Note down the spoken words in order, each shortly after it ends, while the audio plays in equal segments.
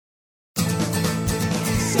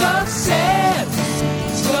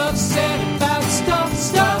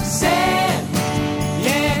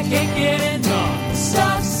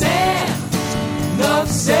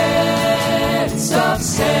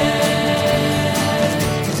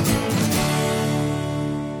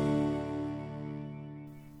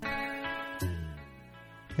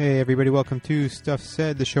Hey everybody, welcome to Stuff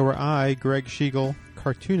Said, the show where I, Greg Schiegel,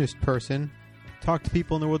 cartoonist person, talk to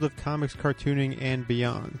people in the world of comics, cartooning, and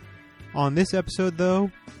beyond. On this episode, though,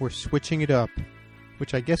 we're switching it up,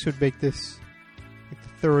 which I guess would make this like the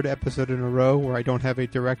third episode in a row where I don't have a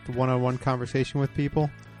direct one-on-one conversation with people.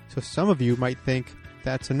 So some of you might think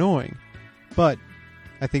that's annoying, but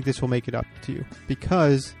I think this will make it up to you,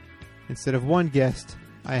 because instead of one guest,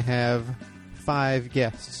 I have 5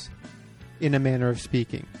 guests, in a manner of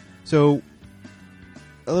speaking. So,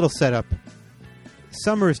 a little setup.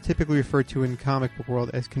 Summer is typically referred to in comic book world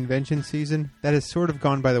as convention season. That has sort of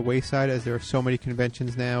gone by the wayside as there are so many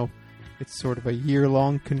conventions now. It's sort of a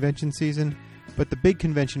year-long convention season. But the big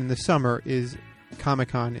convention in the summer is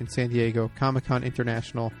Comic-Con in San Diego, Comic-Con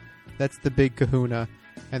International. That's the big kahuna,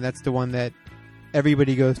 and that's the one that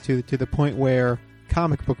everybody goes to the point where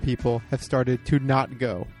comic book people have started to not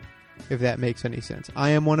go, if that makes any sense. I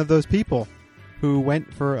am one of those people who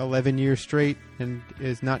went for 11 years straight and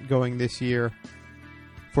is not going this year,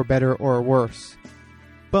 for better or worse.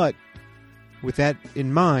 But with that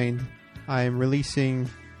in mind, I am releasing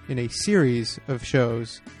in a series of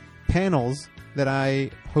shows panels that I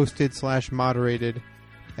hosted / moderated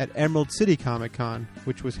at Emerald City Comic Con,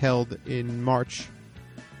 which was held in March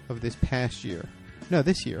of this past year. No,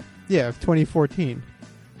 this year. Yeah, of 2014.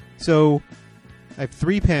 So I have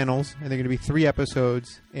 3 panels, and they're going to be 3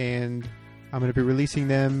 episodes, and I'm going to be releasing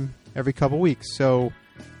them every couple weeks. So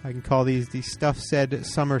I can call these the Stuff Said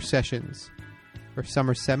Summer Sessions, or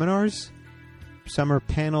Summer Seminars. Summer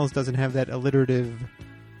Panels doesn't have that alliterative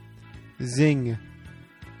zing,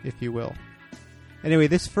 if you will. Anyway,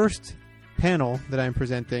 this first panel that I'm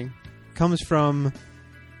presenting comes from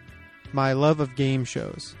my love of game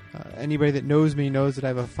shows. Anybody that knows me knows that I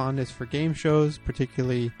have a fondness for game shows,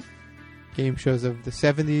 particularly game shows of the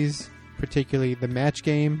 70s, particularly The Match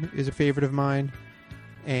Game is a favorite of mine,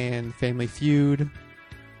 and Family Feud.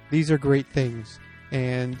 These are great things.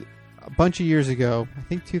 And a bunch of years ago, I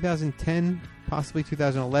think 2010, possibly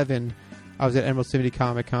 2011, I was at Emerald City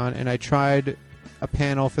Comic Con, and I tried a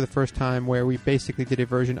panel for the first time where we basically did a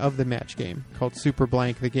version of The Match Game called Super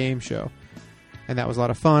Blank the Game Show. And that was a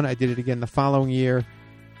lot of fun. I did it again the following year.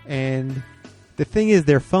 And the thing is,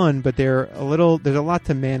 they're fun, but there's a lot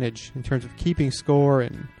to manage in terms of keeping score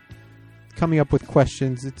and coming up with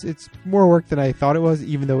questions. It's more work than I thought it was,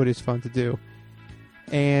 even though it is fun to do.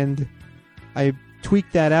 And I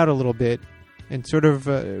tweaked that out a little bit and sort of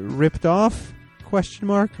ripped off, ?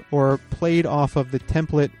 Or played off of the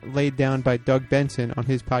template laid down by Doug Benson on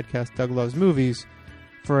his podcast, Doug Loves Movies,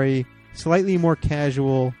 for a slightly more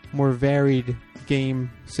casual, more varied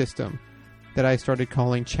game system that I started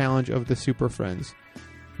calling Challenge of the Super Friends,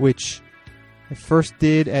 which I first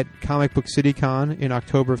did at Comic Book City Con in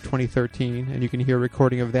October of 2013, and you can hear a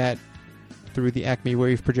recording of that through the Acme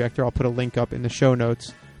Wave projector. I'll put a link up in the show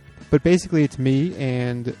notes. But basically it's me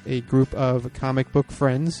and a group of comic book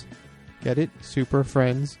friends, get it? Super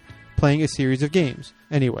friends, playing a series of games.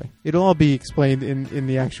 Anyway, it'll all be explained in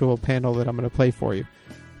the actual panel that I'm going to play for you.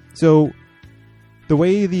 So the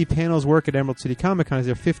way the panels work at Emerald City Comic Con is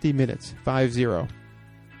they're 50 minutes, 50.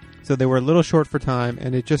 So they were a little short for time,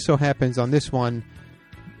 and it just so happens on this one,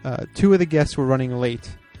 2 of the guests were running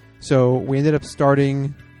late. So we ended up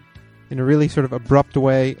starting in a really sort of abrupt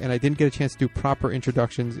way, and I didn't get a chance to do proper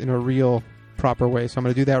introductions in a real proper way. So I'm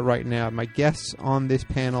going to do that right now. My guests on this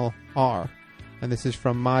panel are, and this is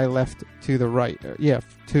from my left to the right.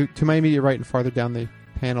 To my immediate right and farther down the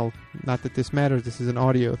panel. Not that this matters, this is an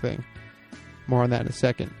audio thing. More on that in a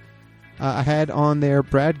second. I had on there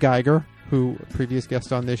Brad Geiger, who previous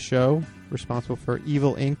guest on this show, responsible for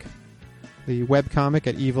Evil Inc., the webcomic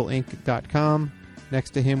at evilinc.com.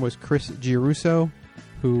 Next to him was Chris Giarusso,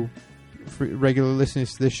 who regular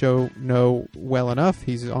listeners to this show know well enough.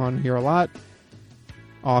 He's on here a lot.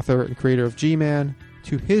 Author and creator of G-Man.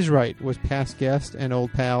 To his right was past guest and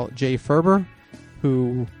old pal Jay Ferber,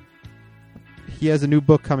 who he has a new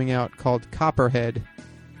book coming out called Copperhead.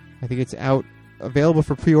 I think it's out, available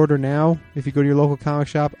for pre-order now if you go to your local comic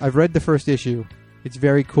shop. I've read the first issue. It's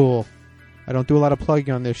very cool. I don't do a lot of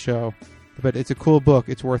plugging on this show, but it's a cool book.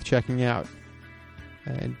 It's worth checking out.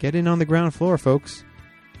 And get in on the ground floor, folks.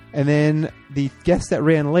 And then the guests that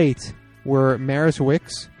ran late were Maris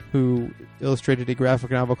Wicks, who illustrated a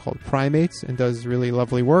graphic novel called Primates and does really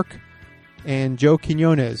lovely work, and Joe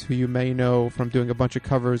Quinones, who you may know from doing a bunch of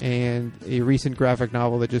covers and a recent graphic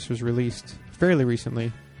novel that just was released fairly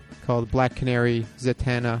recently called Black Canary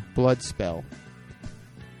Zatanna Blood Spell.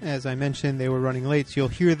 As I mentioned, they were running late, so you'll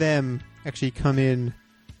hear them actually come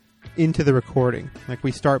into the recording. Like,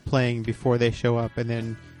 we start playing before they show up, and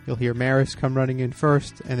then you'll hear Maris come running in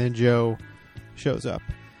first, and then Joe shows up.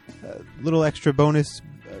 little extra bonus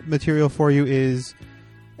material for you is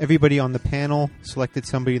everybody on the panel selected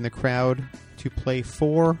somebody in the crowd to play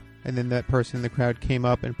for, and then that person in the crowd came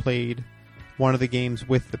up and played one of the games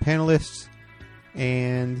with the panelists,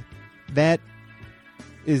 and that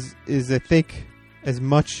is I think as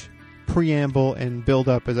much preamble and build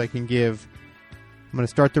up as I can give. I'm going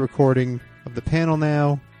to start the recording of the panel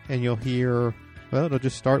now, and you'll hear, well, it'll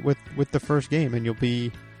just start with the first game, and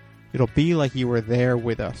it'll be like you were there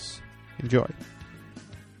with us. Enjoy.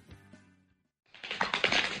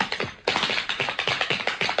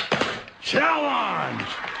 Challenge!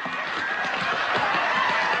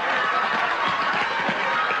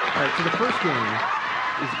 All right, so the first game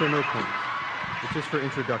is for no points. It's just for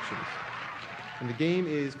introductions. And the game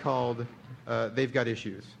is called They've Got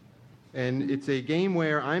Issues. And it's a game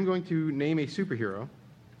where I'm going to name a superhero,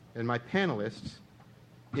 and my panelists,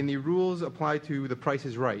 in the rules apply to The Price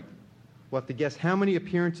is Right, will have to guess how many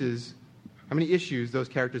appearances, how many issues those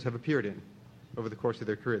characters have appeared in over the course of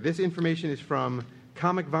their career. This information is from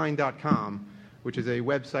comicvine.com, which is a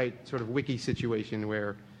website sort of wiki situation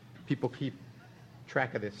where people keep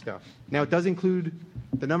track of this stuff. Now, it does include,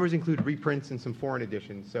 the numbers include reprints and some foreign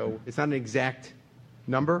editions, so it's not an exact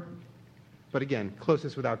number, but again,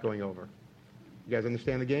 closest without going over. You guys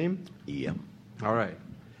understand the game? Yeah. All right.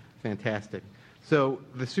 Fantastic. So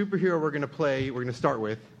the superhero we're going to start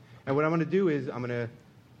with, and what I'm going to do is I'm going to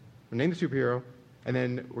name the superhero, and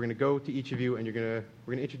then we're going to go to each of you, and we're going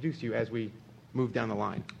to introduce you as we move down the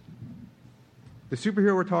line. The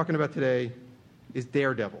superhero we're talking about today is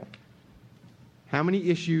Daredevil. How many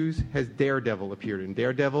issues has Daredevil appeared in?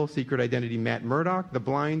 Daredevil, Secret Identity Matt Murdock, the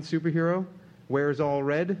blind superhero, wears all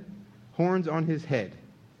red, horns on his head.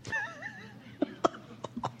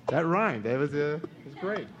 That rhymed. That was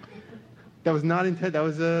great. That was not intent. That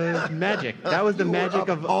was magic. That was the magic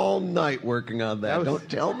of all night working on that. Don't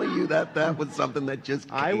tell me that was something that just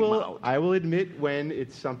came out. I will admit when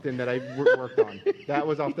it's something that I worked on. That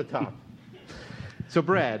was off the top. So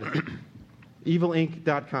Brad,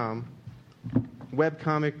 evilinc.com,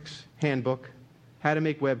 webcomics handbook, how to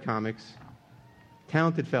make webcomics,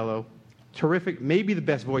 talented fellow, terrific, maybe the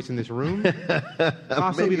best voice in this room.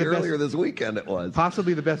 Possibly maybe the earlier best, this weekend it was.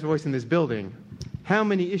 Possibly the best voice in this building. How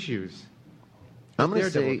many issues? I'm going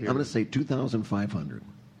to say 2,500.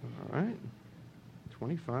 All right.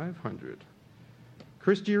 2,500.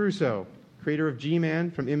 Chris Giarrusso, creator of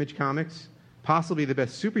G-Man from Image Comics, possibly the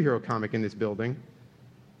best superhero comic in this building.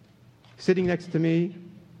 Sitting next to me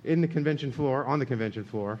on the convention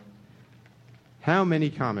floor. How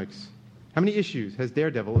many comics, how many issues has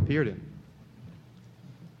Daredevil appeared in?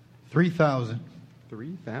 3,000.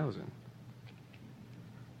 3,000.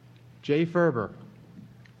 Jay Ferber,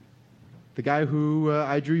 the guy who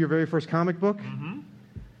I drew your very first comic book. Mm-hmm.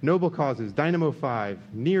 Noble Causes, Dynamo 5,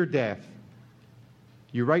 Near Death.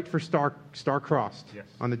 You write for Star-Crossed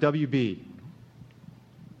on the WB.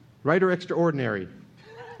 Writer Extraordinary.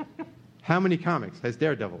 How many comics has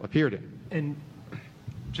Daredevil appeared in? And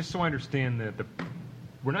just so I understand that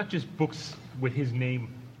we're not just books with his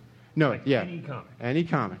name. No, like yeah. Any comic. Any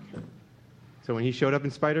comic. So when he showed up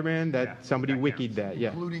in Spider-Man, somebody wikied that, yeah.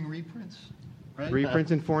 Including reprints, right?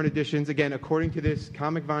 Reprints and foreign editions, again, according to this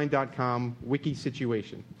comicvine.com wiki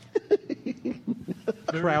situation.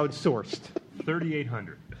 Crowdsourced.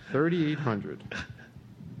 3,800. 3,800.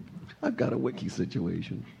 I've got a wiki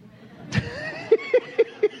situation.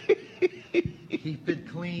 Keep it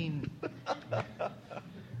clean.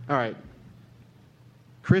 All right.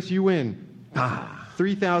 Chris, you win.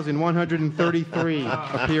 3,133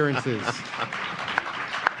 appearances.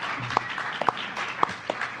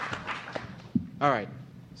 All right.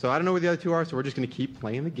 So I don't know where the other two are, so we're just going to keep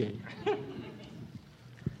playing the game.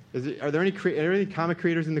 Are there any comic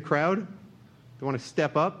creators in the crowd that want to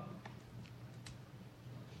step up?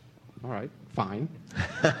 All right. Fine.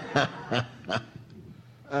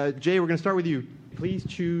 Jay, we're going to start with you. Please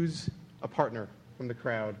choose a partner from the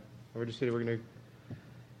crowd. We're going to...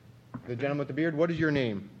 The gentleman with the beard, what is your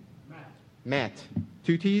name? Matt.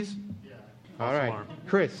 2 T's? Yeah. All right.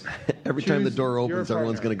 Chris. Every time the door opens,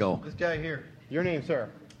 everyone's going to go. This guy here. Your name, sir?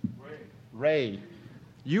 Ray.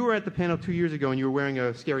 You were at the panel 2 years ago and you were wearing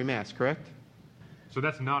a scary mask, correct? So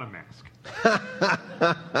that's not a mask.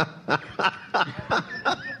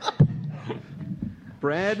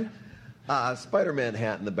 Brad? Spider-Man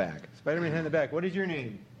hat in the back. Spider-Man hat in the back. What is your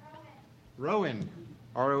name? Rowan.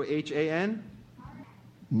 R-O-H-A-N?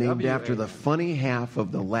 Named W-A. after the funny half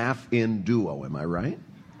of the Laugh-In duo, am I right?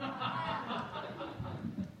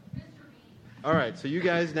 All right, so you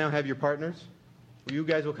guys now have your partners. You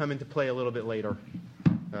guys will come into play a little bit later.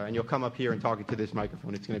 And you'll come up here and talk into this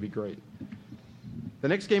microphone. It's going to be great. The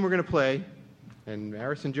next game we're going to play, and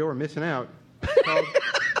Maris and Joe are missing out.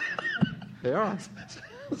 They are.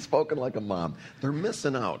 Spoken like a mom. They're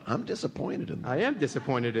missing out. I'm disappointed in them. I am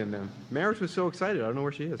disappointed in them. Maris was so excited. I don't know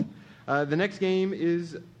where she is. The next game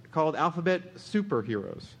is called Alphabet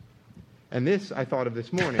Superheroes. And this I thought of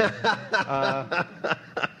this morning.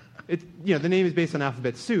 The name is based on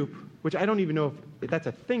alphabet soup, which I don't even know if that's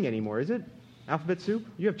a thing anymore, is it? Alphabet soup?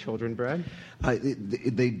 You have children, Brad.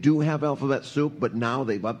 They do have alphabet soup, but now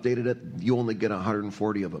they've updated it. You only get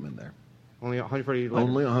 140 of them in there. Only 140 letters?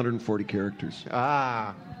 Only 140 characters.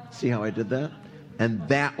 Ah. See how I did that? And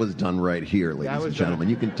that was done right here, ladies and gentlemen.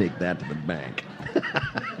 You can take that to the bank.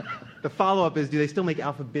 The follow-up is, do they still make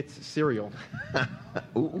Alphabets cereal?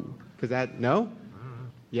 Ooh. Because that, no?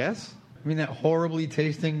 Yes? I mean, that horribly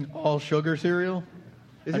tasting all sugar cereal?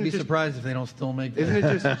 I'd be surprised if they don't still make that.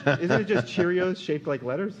 Isn't it just Cheerios shaped like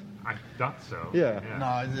letters? I thought so. Yeah.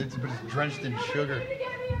 No, it's drenched in sugar.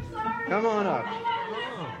 Come on up.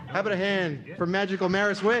 How about a hand for magical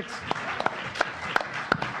Maris Wicks?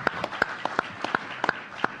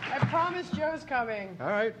 I promise Joe's coming. All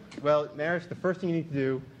right. Well, Maris, the first thing you need to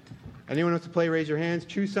do, anyone who wants to play, raise your hands.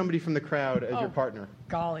 Choose somebody from the crowd as your partner.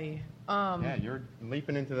 Golly. Yeah, you're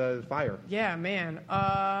leaping into the fire. Yeah, man.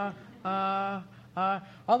 All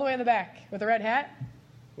the way in the back with a red hat.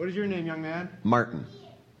 What is your name, young man? Martin.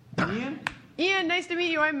 Ian? Ian, nice to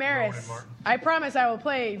meet you. I'm Maris. Martin. I promise I will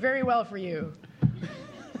play very well for you.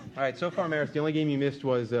 All right, so far, Maris, the only game you missed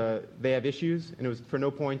was They Have Issues, and it was for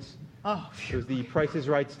no points. Oh, It was the Price is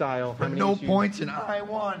Right style. How many No issues? points, and I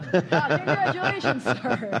won. congratulations,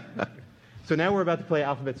 sir. So now we're about to play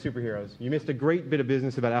Alphabet Superheroes. You missed a great bit of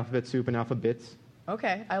business about Alphabet Soup and Alphabets.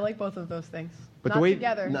 Okay, I like both of those things. But Not the way-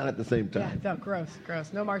 together. Not at the same Yeah, time. no, gross.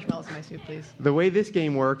 No marshmallows in my soup, please. The way this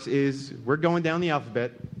game works is we're going down the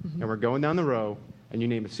alphabet, and we're going down the row, and you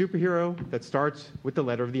name a superhero that starts with the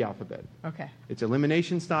letter of the alphabet. Okay. It's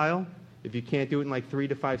elimination style. If you can't do it in like 3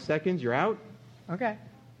 to 5 seconds, you're out. Okay.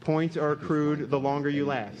 Points are accrued the longer you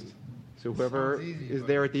last. So whoever Sounds easy, is but-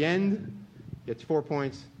 there at the end gets 4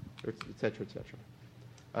 points, et cetera, et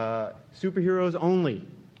cetera. Superheroes only.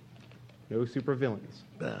 No super villains.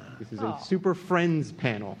 This is a super friends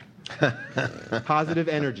panel. Positive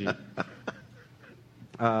energy.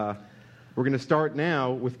 We're going to start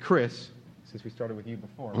now with Chris, since we started with you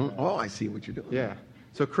before. Oh, I see what you're doing. Yeah.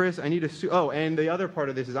 So, Chris, I need and the other part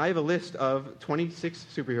of this is I have a list of 26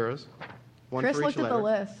 superheroes. One Chris for each looked at letter. the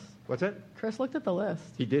list. What's that? Chris looked at the list.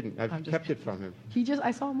 He didn't. I've I'm just kept it from him.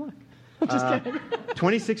 I saw him look. I'm just kidding.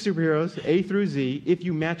 26 superheroes, A through Z. If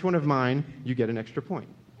you match one of mine, you get an extra point.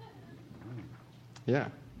 Yeah.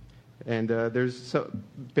 And there's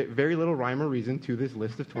very little rhyme or reason to this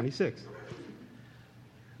list of 26.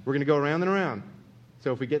 We're going to go around and around.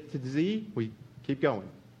 So if we get to Z, we keep going.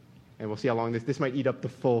 And we'll see how long this might eat up the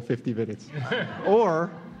full 50 minutes.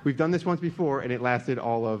 Or we've done this once before, and it lasted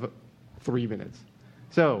all of 3 minutes.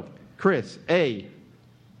 So, Chris, A.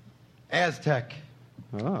 Aztec.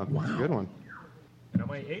 Oh, that's a good one. And am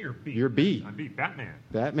I A or B? You're B. I'm B. Batman.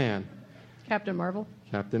 Batman. Captain Marvel.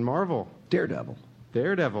 Captain Marvel. Daredevil.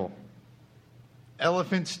 Daredevil.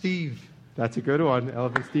 Elephant Steve. That's a good one.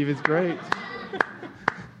 Elephant Steve is great.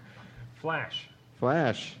 Flash.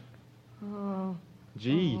 Flash.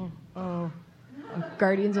 G.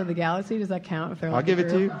 Guardians of the Galaxy. Does that count? If they're I'll like give a it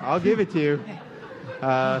to you. group? I'll give it to you.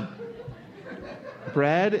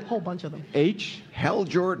 Brad. A whole bunch of them. H. Hal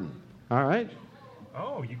Jordan. All right.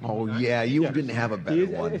 Oh, you can Oh, do that. yeah, you Yeah. didn't have a He better is-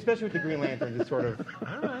 one. Especially with the Green Lantern, it's sort of,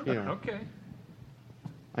 All right. you know. Okay.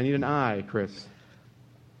 I need an I, Chris.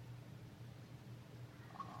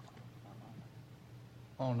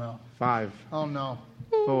 Oh, no. 5, Oh, no.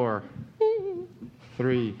 4,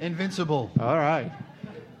 3. Invincible. All right.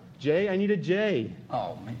 J. I need a J.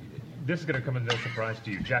 Oh, man. This is going to come as no surprise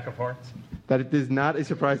to you. Jack of Hearts. That is not a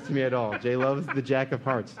surprise to me at all. Jay loves the Jack of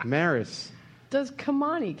Hearts. Maris. Does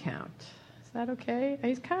Kamani count? Is that okay?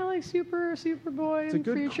 He's kind of like Superboy It's a and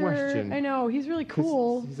good Preacher. question. I know. He's really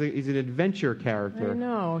cool. He's an adventure I character.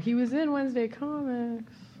 know. He was in Wednesday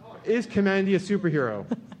Comics. Is Kamandi a superhero?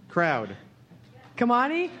 Crowd.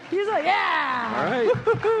 Kamani? He's like, yeah! All right.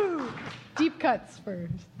 Woo-hoo! Deep cuts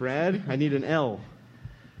first. Brad, I need an L.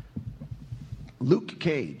 Luke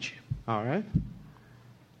Cage. All right.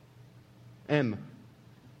 M.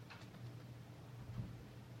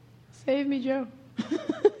 Save me, Joe.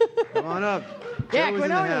 Come on up. Yeah, Joe is in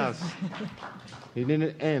the Quinones. house. You need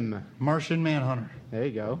an M. Martian Manhunter. There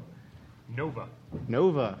you go. Nova.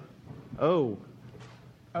 Nova. O.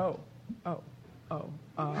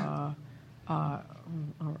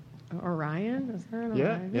 Orion? Is there an Yeah,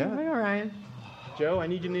 Orion? yeah. Like Orion. Joe, I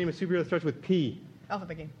need you to name a superhero that starts with P.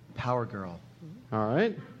 Alphabet game. Power Girl. All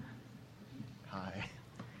right. Hi.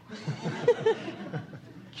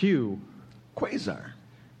 Q. Quasar.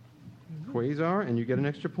 Quasar, and you get an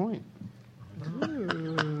extra point.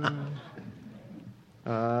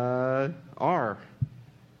 R.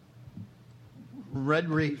 Red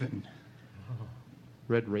Raven.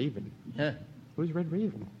 Red Raven. Yeah. Who's Red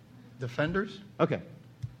Raven? Defenders? Okay.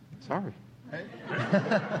 Sorry.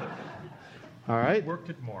 All right. Worked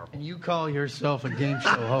at Marvel. And you call yourself a game show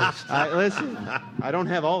host. Listen, I don't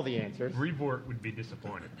have all the answers. Revort would be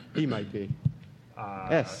disappointed. He might be.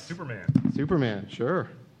 S. Superman. Superman, sure.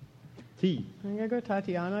 T. I'm gonna go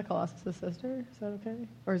Tatiana, Colossus' sister. Is that okay?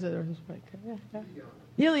 Or is it? Yeah.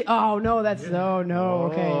 Healy. Oh no, that's no.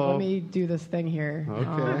 Okay, Oh. let me do this thing here.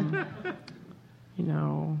 Okay.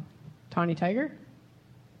 Tawny Tiger.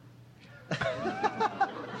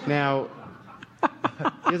 Now,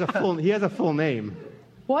 he has a full name.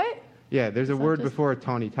 What? Yeah, there's a Is that word just- before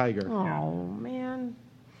Tawny Tiger. Oh man,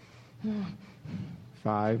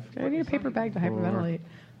 5, I need a paper bag to hyperventilate.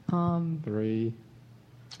 3,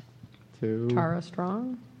 2. Tara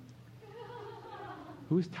Strong.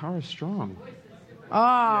 Who's Tara Strong?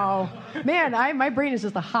 Oh man, my brain is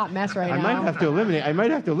just a hot mess right I now. might have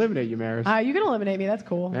to eliminate you, Maris. You can eliminate me. That's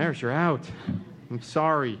cool. Maris, you're out. I'm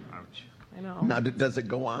sorry. Ouch. I know. Now, does it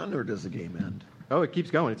go on or does the game end? Oh, it keeps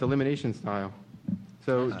going. It's elimination style.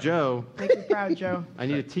 So, Joe, Make me proud, Joe. I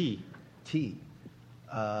need a T. T.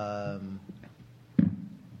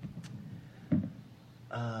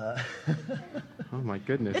 Oh, my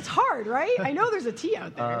goodness. It's hard, right? I know there's a T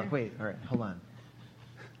out there. Wait, all right, hold on.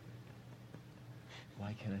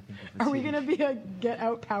 Why can't I think of a Are we T? gonna be a get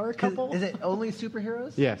out power couple? Is it only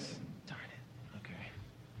superheroes? Yes. Darn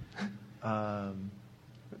it.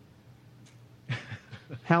 Okay.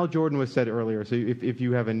 Hal Jordan was said earlier, so if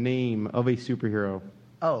you have a name of a superhero,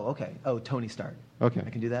 Oh, okay. Oh, Tony Stark. okay. I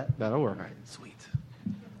can do that? That'll work. All right, sweet.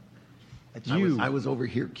 You. I was over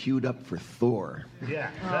here queued up for Thor. Yeah.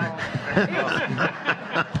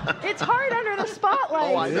 It's hard under the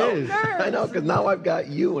spotlight. Oh, I know. It is. I know, because now I've got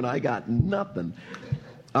you and I got nothing.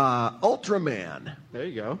 Ultraman. There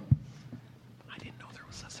you go. I didn't know there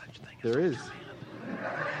was a such thing. There is.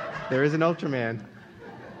 There is an Ultraman.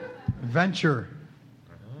 Venture.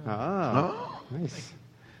 Ah, nice.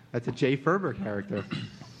 That's a Jay Ferber character.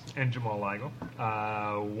 And Jamal Ligo.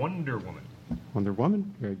 Wonder Woman. Wonder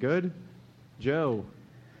Woman. Very good. Joe.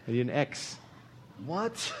 I need an X.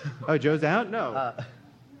 What? Oh, Joe's out? No.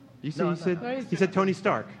 You no, said he said Tony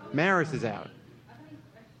Stark. Maris is out.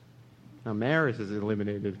 Now Maris is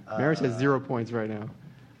eliminated. Maris has 0 points right now.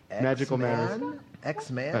 Magical Maris. X-Man?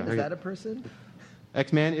 X-Man? okay. Is that a person?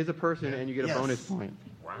 X-Man is a person, and you get a Yes. bonus point.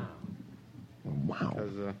 Wow. Wow.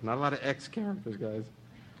 Because not a lot of X characters, guys.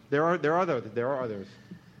 There are others.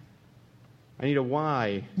 I need a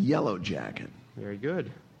Y. Yellow Jacket. Very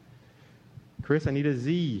good. Chris, I need a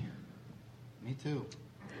Z. Me too.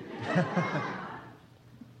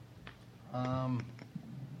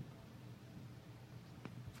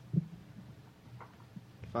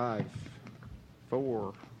 5,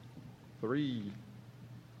 4, 3,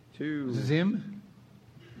 2. Zim?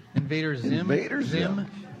 Invader Zim? Invader Zim? Zim.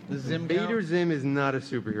 The Zim Vader count? Zim is not a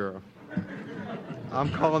superhero.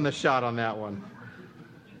 I'm calling the shot on that one.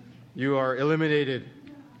 You are eliminated.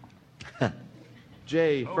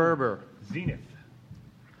 Jay Ferber. Zenith.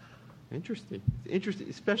 Interesting. Interesting,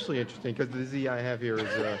 especially interesting because the Z I have here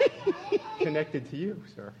is connected to you,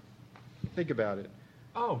 sir. Think about it.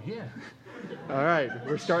 Oh, yeah. All right,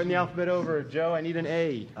 we're starting the alphabet over. Joe, I need an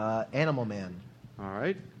A. Animal Man. All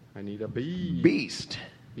right, I need a B. Beast.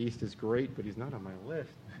 Beast is great, but he's not on my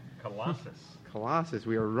list. Colossus. Colossus,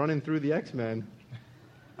 we are running through the X-Men.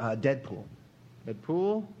 Deadpool.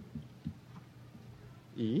 Deadpool.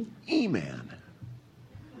 E. E-Man.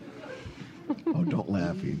 Oh, don't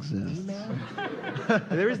laugh. He exists.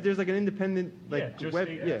 There's like an independent like Joe web,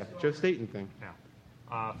 Staten. yeah, Joe Staten thing. Now,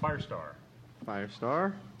 Firestar.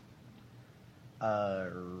 Firestar.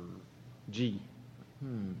 G.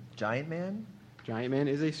 Giant Man? Giant Man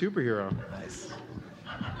is a superhero. Nice.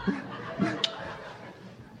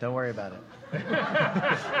 Don't worry about it.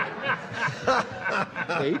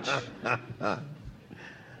 H. How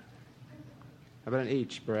about an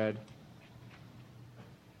H, Brad?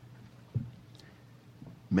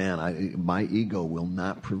 Man, my ego will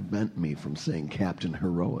not prevent me from saying Captain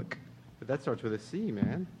Heroic. But that starts with a C,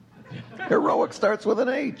 man. Heroic starts with an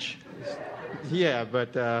H. Yeah,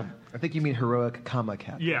 but I think you mean heroic, comma,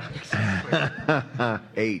 cat. Yeah, exactly.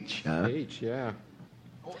 H, huh? H, yeah.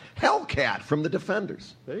 Hellcat from the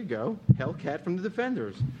Defenders. There you go. Hellcat from the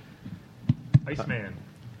Defenders. Iceman.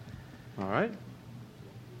 All right.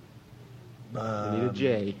 I need a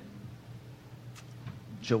J.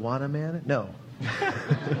 Joanna Man? No.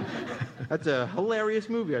 That's a hilarious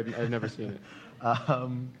movie. I've never seen it. Why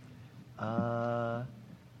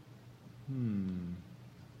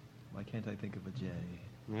can't I think of a J?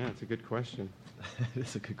 Yeah, it's a good question.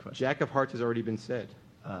 It's a good question. Jack of Hearts has already been said.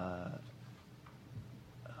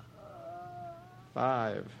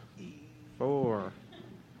 5, 4,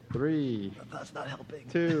 3, That's not helping.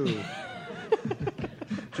 2.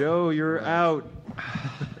 Joe, you're out.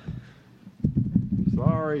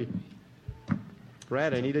 Sorry.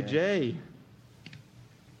 Brad, I need a J.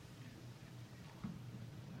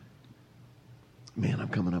 Man, I'm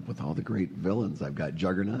coming up with all the great villains. I've got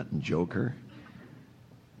Juggernaut and Joker.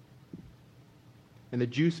 And the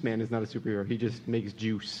Juice Man is not a superhero. He just makes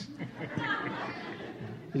juice.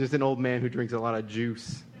 He's just an old man who drinks a lot of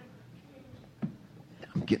juice.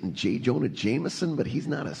 I'm getting J. Jonah Jameson, but he's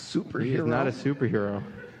not a superhero. He is not a superhero.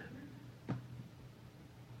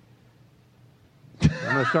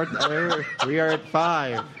 I'm going to start. We are at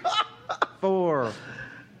 5, 4,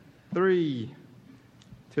 3,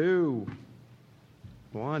 2,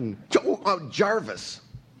 1. Jarvis.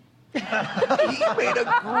 He made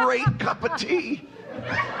a great cup of tea.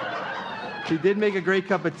 He did make a great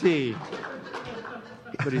cup of tea,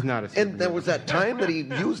 but he's not a superhero. And there was that time that he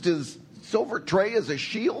used his silver tray as a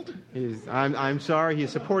shield. I'm sorry,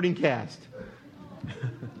 he's supporting cast.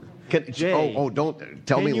 Jay. Don't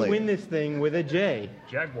tell me later. Can you later. win this thing with a J?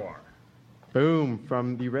 Jaguar. Boom,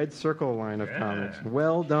 from the Red Circle line of comics.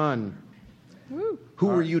 Well done. Woo. Who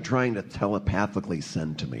were you trying to telepathically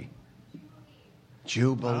send to me?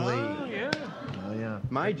 Jubilee. Oh, yeah. Oh, yeah.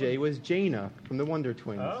 My J was Jaina from the Wonder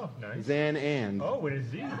Twins. Oh, nice. Zan and. Oh, with a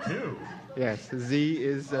Z, too. Yes, Z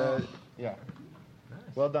is, yeah.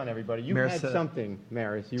 Well done, everybody. You had something,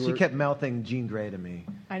 Maris. She kept mouthing Jean Grey to me.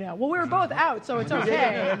 I know. Well, we were both out, so it's okay.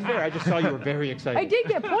 Yeah, that's fair. I just saw you were very excited. I did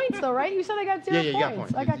get points, though, right? You said I got 0 points. Yeah, you got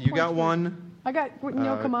points. I got you points got for- 1. I got,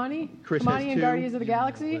 Kamani. Chris Kamani has and 2. Guardians of the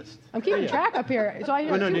Galaxy. I'm keeping track up here, so I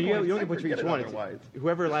have No, 2 you points. don't get points for each one. It's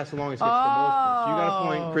whoever lasts the longest gets the most points. You got a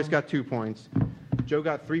point. Chris got 2 points. Joe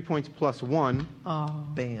got 3 points plus 1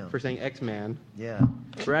 Bam. for saying X-Man. Yeah.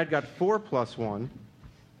 Brad got 4 plus 1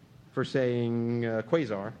 for saying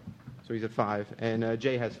Quasar, so he's at 5. And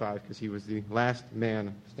Jay has 5 because he was the last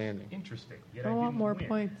man standing. Interesting. Yet I want didn't more win.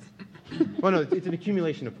 points. Well, no, it's an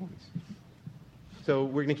accumulation of points. So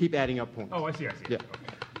we're going to keep adding up points. Oh, I see. Yeah. Okay.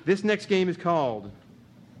 This next game is called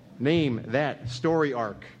Name That Story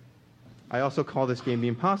Arc. I also call this game the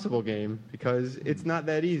impossible game because it's not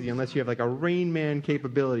that easy unless you have like a Rain Man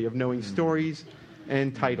capability of knowing stories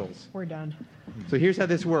and titles. We're done. So here's how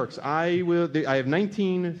this works. I have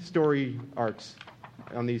 19 story arcs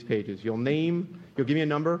on these pages. You'll give me a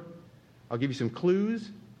number. I'll give you some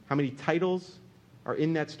clues, how many titles are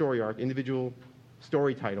in that story arc, individual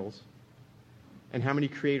story titles, and how many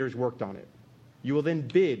creators worked on it. You will then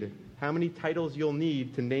bid how many titles you'll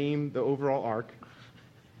need to name the overall arc.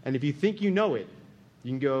 And if you think you know it,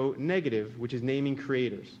 you can go negative, which is naming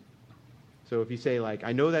creators. So if you say, like,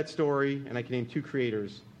 I know that story and I can name 2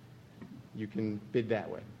 creators, you can bid that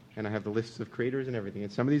way. And I have the lists of creators and everything.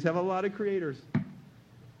 And some of these have a lot of creators.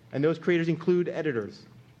 And those creators include editors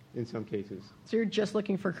in some cases. So you're just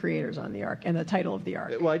looking for creators on the arc and the title of the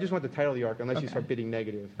arc. Well, I just want the title of the arc unless you Okay. start bidding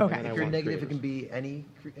negative. Okay. And then I If you're want negative, creators. it can be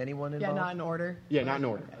anyone Yeah, involved? not in order. Yeah, not in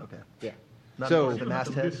order. Okay. Yeah. Not So- in order, the You don't have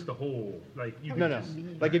to masthead? list the whole, like, you No, can no.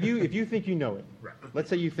 just... Like if you think you know it, Right. let's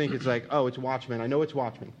say you think it's like, oh, it's Watchmen. I know it's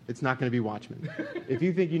Watchmen. It's not going to be Watchmen. If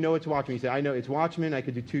you think you know it's Watchmen, you say, I know it's Watchmen. I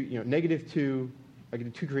could do 2, negative 2. I could do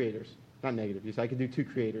 2 creators, not negative. You say I could do 2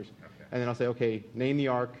 creators, and then I'll say, okay, name the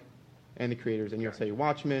arc and the creators, and you'll say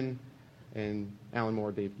Watchmen and Alan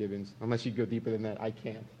Moore, Dave Gibbons. Unless you go deeper than that, I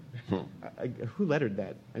can't. Who lettered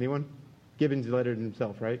that? Anyone? Gibbons lettered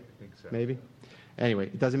himself, right? I think so. Maybe. Anyway,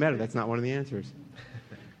 it doesn't matter. That's not one of the answers.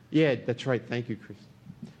 Yeah, that's right. Thank you, Chris.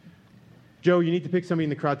 Joe, you need to pick somebody in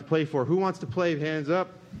the crowd to play for. Who wants to play? Hands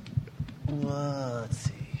up. Let's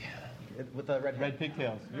see. With the red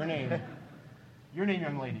pigtails. Your name. Your name,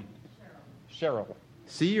 young lady. Cheryl.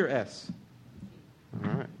 C or S?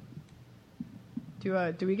 All right.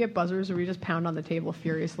 Do we get buzzers or we just pound on the table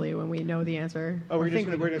furiously when we know the answer? Oh, we're I think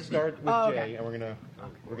going to start with Oh, Jay, okay. and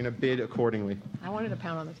we're gonna bid accordingly. I wanted to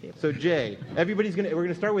pound on the table. So Jay, we're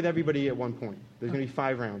gonna start with everybody at one point. There's gonna be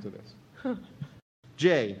 5 rounds of this.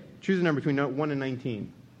 Jay, choose a number between 1 and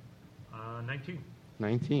 19. 19.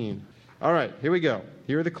 19. All right, here we go.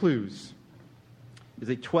 Here are the clues.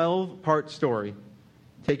 It's a 12-part story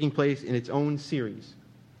taking place in its own series.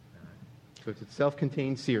 So it's a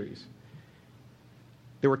self-contained series.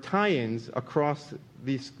 There were tie-ins across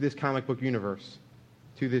this comic book universe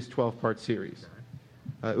to this 12-part series.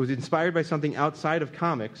 It was inspired by something outside of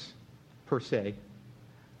comics, per se.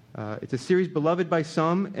 It's a series beloved by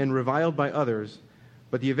some and reviled by others,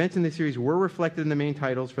 but the events in this series were reflected in the main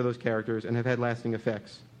titles for those characters and have had lasting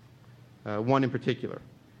effects. One in particular.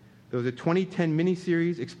 There was a 2010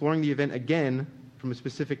 miniseries exploring the event again from a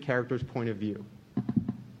specific character's point of view.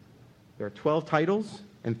 There are 12 titles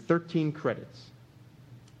and 13 credits.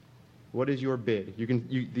 What is your bid?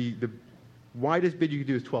 The widest bid you can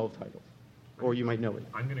do is 12 titles, or you might know it.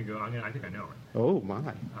 I'm gonna go. I think I know it. Oh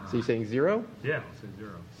my! So you're saying 0? Yeah, I'll say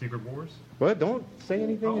 0. Secret Wars. Well, don't say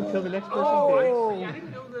anything until the next person bids. I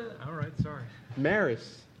didn't know that. All right, sorry.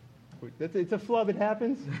 Maris, it's a flub. It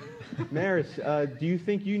happens. Maris, do you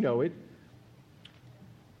think you know it?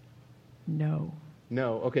 No.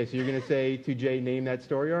 No. Okay, so you're going to say to Jay, name that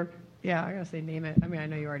story arc? Yeah, I gotta say name it. I mean, I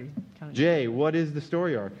know you already kind of. Jay, what is the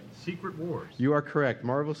story arc? Secret Wars. You are correct.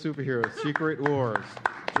 Marvel Superheroes, Secret Wars.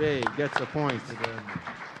 Jay gets a point.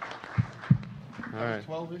 All right.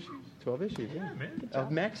 12 issues? 12 issues, yeah. Man. Of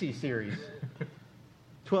Maxi series.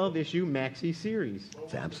 12-issue Maxi series.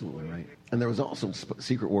 That's absolutely right. And there was also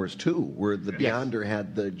Secret Wars 2, where the Yes. Beyonder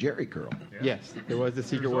had the Jerry curl. Yeah. Yes, there was the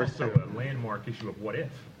Secret There's Wars also 2. a landmark issue of What If.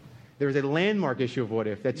 There was a landmark issue of What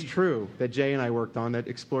If, that's true, that Jay and I worked on that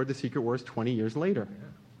explored the Secret Wars 20 years later.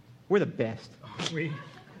 We're the best.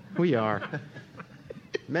 We are.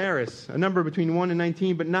 Maris, a number between 1 and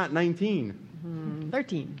 19, but not 19.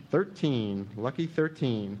 13. 13. Lucky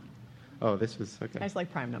 13. Oh, this was, okay. I just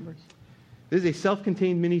like prime numbers. This is a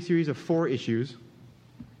self-contained miniseries of 4 issues.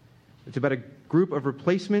 It's about a group of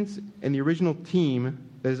replacements and the original team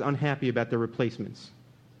that is unhappy about their replacements.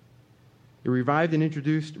 It revived and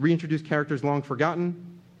reintroduced characters long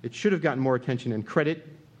forgotten. It should have gotten more attention and credit.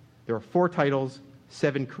 There are 4 titles,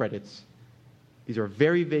 7 credits. These are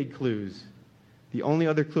very vague clues. The only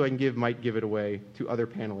other clue I can give might give it away to other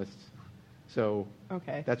panelists. So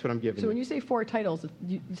Okay. that's what I'm giving So you. when you say 4 titles,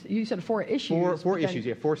 you said 4 issues. Four but then issues,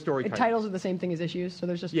 yeah, 4 story titles. Titles are the same thing as issues, so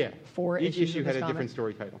there's just Yeah. 4 Each issues. issue of had this a comic? different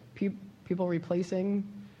story title. People replacing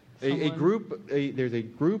There's someone? a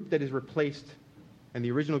group that is replaced, and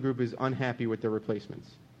the original group is unhappy with their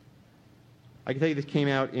replacements. I can tell you this came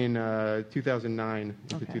out in 2009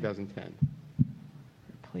 into Okay. 2010.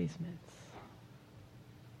 Replacements.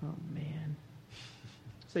 Oh man.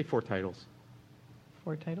 Say 4 titles.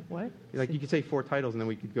 4 title. What? Like you could say 4 titles, and then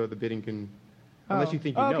we could go. The bidding can, unless you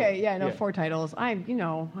think you know. Okay, it. yeah, no, 4 titles. I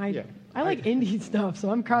Yeah. like indie stuff, so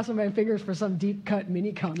I'm crossing my fingers for some deep cut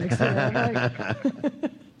mini comics. Here.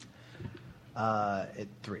 At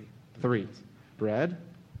 3. 3. Brad.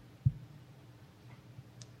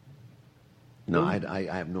 No, I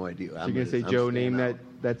have no idea. So you're gonna say, Joe, name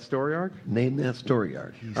that story arc. Name that story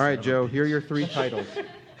arc. All right, Joe. Here are your 3 titles. Here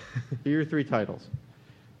are your 3 titles.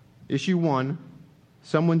 Issue 1,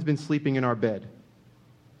 Someone's Been Sleeping in Our Bed.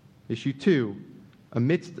 Issue 2,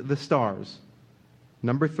 Amidst the Stars.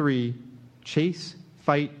 Number 3, Chase,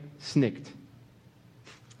 Fight, Snicked.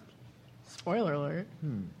 Spoiler alert.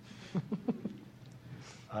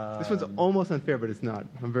 This one's almost unfair, but it's not.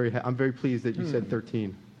 I'm very pleased that you said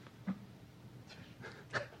 13.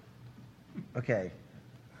 Okay.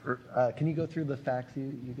 Can you go through the facts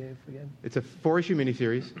you gave again? It's a 4-issue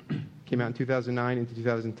miniseries. Came out in 2009 into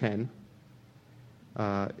 2010.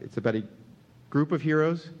 It's about a group of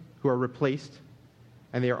heroes who are replaced,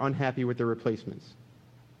 and they are unhappy with their replacements.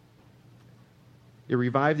 It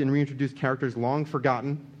revived and reintroduced characters long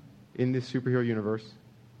forgotten in this superhero universe,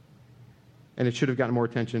 and it should have gotten more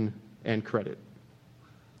attention and credit.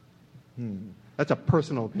 That's a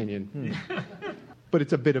personal opinion, but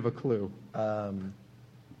it's a bit of a clue.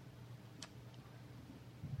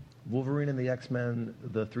 Wolverine and the X-Men,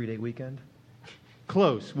 the 3-day weekend?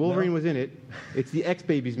 Close. Wolverine was in it. It's the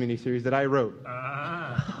X-Babies miniseries that I wrote.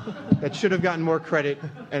 That should have gotten more credit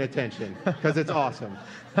and attention because it's awesome.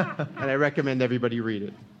 And I recommend everybody read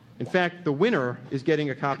it. In fact, the winner is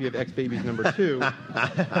getting a copy of X-Babies number 2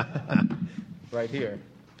 right here.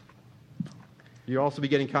 You'll also be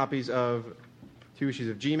getting copies of 2 issues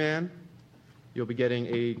of G-Man. You'll be getting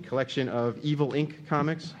a collection of Evil Inc.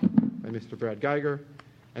 comics by Mr. Brad Geiger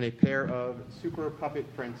and a pair of Super Puppet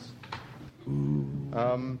prints.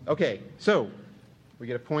 Okay, so we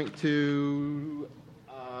get a point to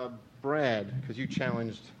Brad because you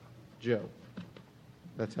challenged Joe.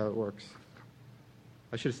 That's how it works.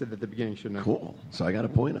 I should have said that at the beginning, shouldn't I? Cool. So I got a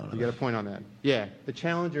point on it. You got a point on that. Yeah, the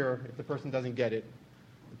challenger, if the person doesn't get it,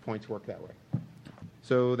 the points work that way.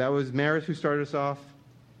 So that was Maris who started us off.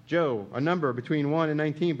 Joe, a number between 1 and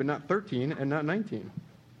 19, but not 13 and not 19.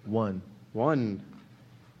 1. 1.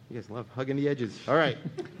 You guys love hugging the edges. All right.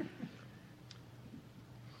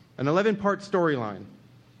 An 11-part storyline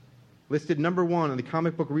listed number 1 on the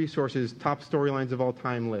Comic Book Resources top storylines of all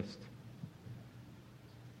time list.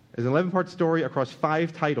 It's an 11-part story across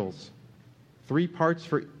 5 titles. 3 parts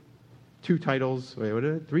for 2 titles. Wait, what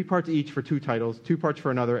is it? 3 parts each for 2 titles, 2 parts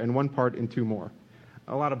for another, and 1 part in 2 more.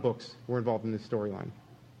 A lot of books were involved in this storyline.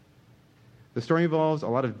 The story involves a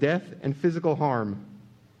lot of death and physical harm.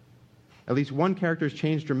 At least one character has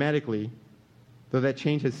changed dramatically, though that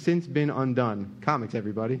change has since been undone. Comics,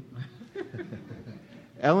 everybody.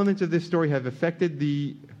 Elements of this story have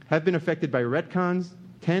been affected by retcons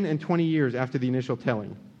 10 and 20 years after the initial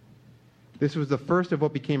telling. This was the first of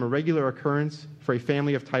what became a regular occurrence for a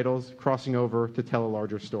family of titles crossing over to tell a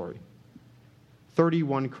larger story.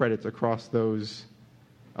 31 credits across those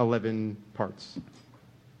 11 parts.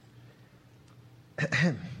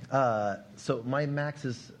 So my max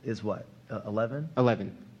is what? 11?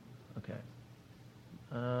 11. Okay.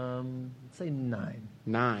 Let's say 9.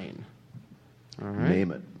 9. All right.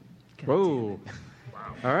 Name it. Whoa.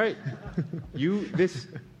 All right. This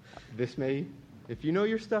may, if you know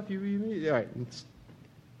your stuff, you may. All right.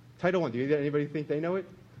 Title 1. Do anybody think they know it?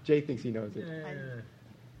 Jay thinks he knows it.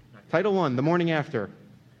 Title 1, The Morning After.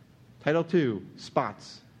 Title 2,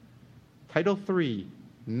 Spots. Title 3,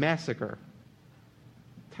 Massacre.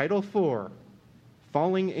 Title 4,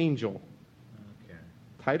 Falling Angel. Okay.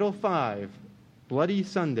 Title 5, Bloody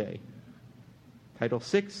Sunday. Title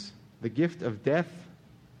 6, The Gift of Death.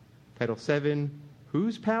 Title 7,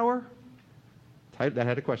 Whose Power? That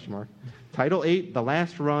had a question mark. Title 8, The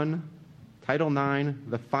Last Run. Title 9,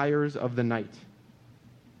 The Fires of the Night.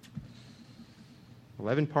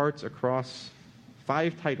 11 parts across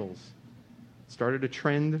 5 titles. Started a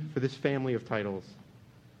trend for this family of titles.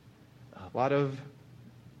 A lot of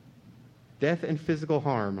death and physical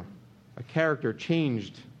harm. A character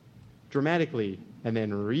changed dramatically and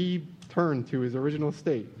then returned to his original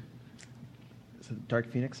state. Is it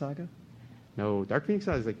Dark Phoenix Saga? No, Dark Phoenix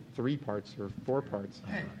is like 3 parts or 4 parts.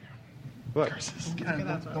 Hey, What?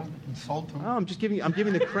 don't insult him. Oh, I'm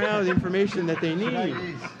giving the crowd the information that they need.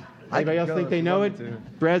 Jeez. Anybody else think they know it?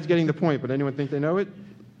 Brad's getting the point, but anyone think they know it?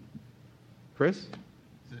 Chris?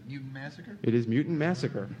 Is it Mutant Massacre? It is Mutant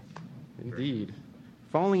Massacre. Indeed.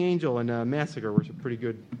 Falling Angel and Massacre were some pretty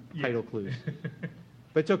good title clues.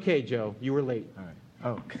 But it's okay, Joe. You were late. All right.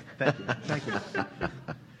 Oh, thank you. Thank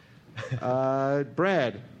you.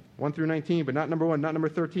 Brad, 1 through 19, but not number 1, not number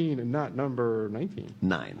 13, and not number 19.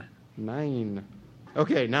 9. 9.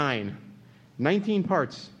 Okay, 9. 19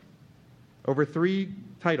 parts over 3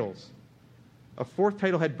 titles. A 4th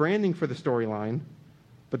title had branding for the storyline,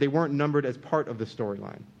 but they weren't numbered as part of the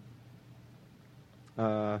storyline.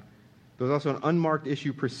 There was also an unmarked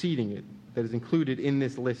issue preceding it that is included in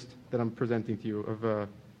this list that I'm presenting to you.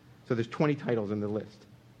 So there's 20 titles in the list.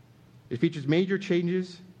 It features major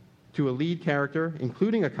changes to a lead character,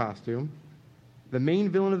 including a costume. The main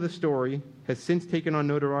villain of the story has since taken on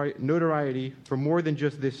notoriety for more than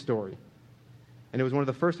just this story. And it was one of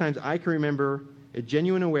the first times I can remember a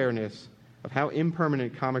genuine awareness of how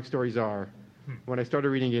impermanent comic stories are. When I started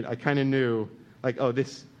reading it, I kind of knew, like, oh,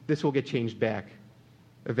 this will get changed back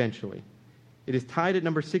eventually. It is tied at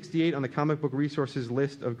number 68 on the Comic Book Resources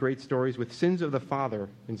list of great stories with Sins of the Father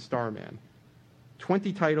and Starman.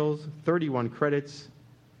 20 titles, 31 credits.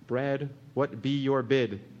 Brad, what be your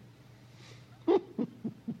bid?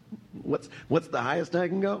 What's the highest I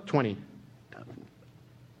can go? 20.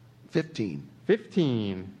 15.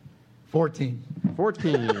 15. 14.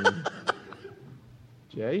 14.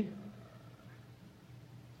 Jay?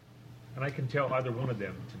 And I can tell either one of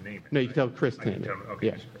them to name it. No, you can tell Chris I to can name tell it. Okay,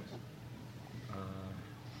 Yeah. just Chris.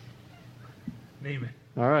 Name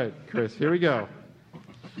it. All right, Chris, here we go.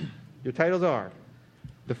 Your titles are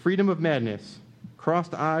The Freedom of Madness,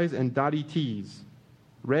 Crossed Eyes and Dotty T's,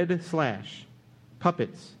 Red Slash,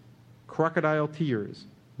 Puppets, Crocodile Tears,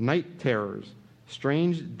 Night Terrors,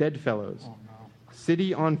 Strange Deadfellows,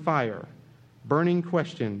 City on Fire, Burning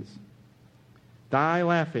Questions, Die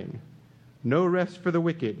Laughing, No Rest for the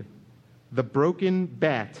Wicked, The Broken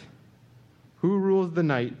Bat, Who Rules the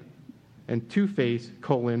Night, and Two-Face,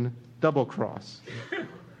 Double Cross.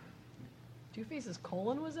 Two-Face's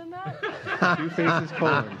colon was in that? Two-Faces,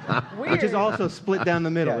 Weird. which is also split down the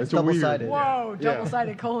middle. Yeah, it's it's a weird. double-sided. Whoa, Yeah.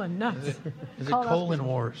 double-sided colon. Nuts. Is it Call it out. Colon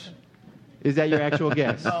Wars? Is that your actual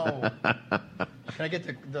guess? No. Can I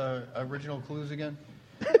get the original clues again?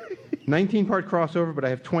 19-part crossover, but I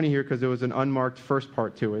have 20 here because there was an unmarked first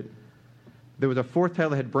part to it. There was a 4th title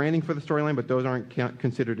that had branding for the storyline, but those aren't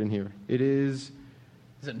considered in here. It is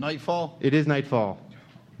Is it Nightfall? Nightfall.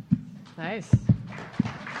 Nice.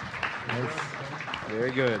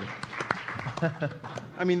 Very good.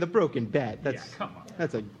 I mean, The Broken Bat. That's come on.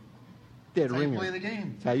 that's a Dead That's how you ringer. play the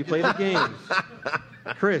game. That's how you play the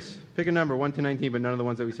games. Chris, pick a number, 1 to 19, but none of the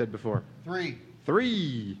ones that we said before. 3.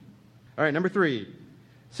 3. All right, number 3.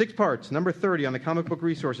 6 parts, number 30 on the Comic Book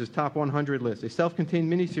Resources Top 100 list. A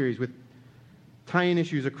self-contained miniseries with tie-in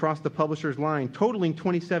issues across the publisher's line, totaling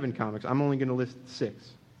 27 comics. I'm only going to list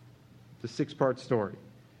 6. It's a 6-part story.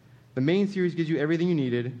 The main series gives you everything you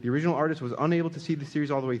needed. The original artist was unable to see the series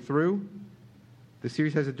all the way through. The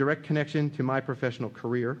series has a direct connection to my professional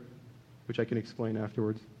career, which I can explain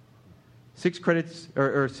afterwards. 6 credits,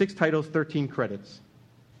 or 6 titles, 13 credits.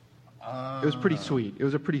 It was pretty sweet. It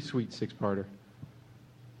was a pretty sweet 6-parter.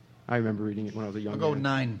 I remember reading it when I was a young I'll go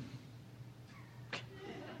man.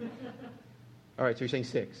 9. All right, so you're saying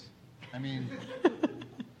 6. I mean,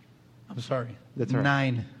 I'm sorry. That's all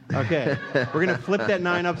right. 9. Okay, we're going to flip that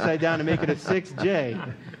 9 upside down and make it a 6. Jay.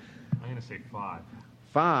 I'm going to say 5.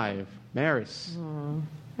 5. Maris.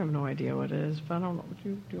 I have no idea what it is, but I don't know.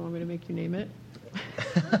 Do you want me to make you name it?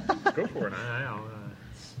 Go for it.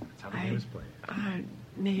 That's how the game is played.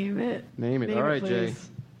 Name it. Name it. All right, Jay. please.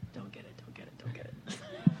 Don't get it.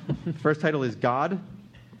 First title is God.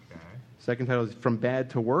 Okay. Second title is From Bad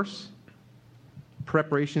to Worse.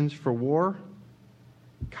 Preparations for War.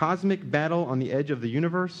 Cosmic Battle on the Edge of the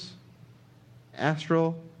Universe.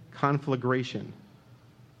 Astral Conflagration.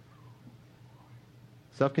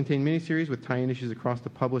 Self-contained miniseries with tie-in issues across the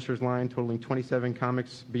publisher's line, totaling 27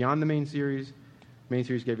 comics beyond the main series. Main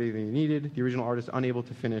series gave everything you needed. The original artist unable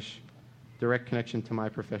to finish. Direct connection to my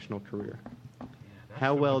professional career. That's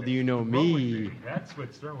How the well one do you know that's wrong with me? That's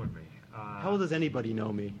what's wrong with me. How well does anybody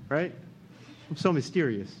know me, right? I'm so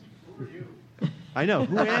mysterious. Who are you? I know.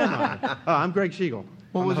 Who am I? Oh, I'm Greg Schiegel.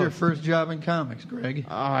 What I'm was the your host. first job in comics, Greg?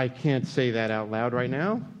 Oh, I can't say that out loud right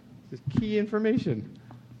now. This is key information.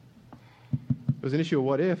 It was an issue of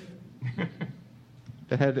What If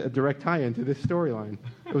that had a direct tie-in to this storyline.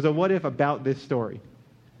 It was a What If about this story.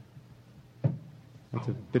 That's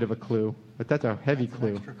a bit of a clue, but that's a heavy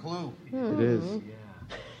clue. Extra clue. It is. Yeah.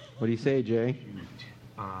 What do you say, Jay?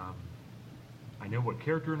 I know what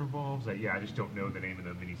character it involves. I just don't know the name of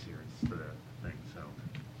the miniseries for the thing. So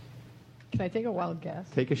Can I take a wild guess?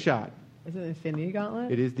 Take a shot. Is it Infinity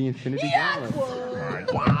Gauntlet? It is the Infinity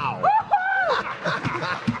Gauntlet. Wow.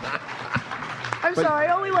 I'm sorry,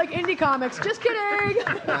 I only like indie comics. Just kidding.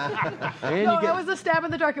 And No, you get, that was the stab in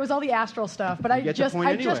the dark. It was all the Astral stuff. But I get the just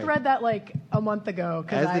point just anyway. read that like a month ago.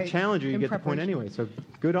 as the challenger, you get the point anyway. So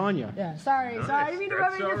good on you. Yeah, sorry. I didn't mean to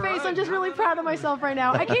rub it in your That's face. all I'm just right. really proud of myself right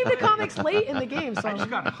now. I came to comics late in the game, so I just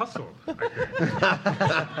got hustled. I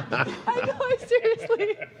know, I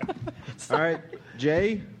seriously. All right,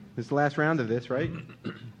 Jay, this is the last round of this, right?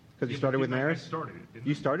 Because you started with I Maris? started it. didn't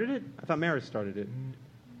You I? started it? I thought Maris started it.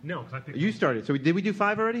 No, 'cause I think You started. So did we do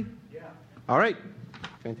 5 already? Yeah. All right.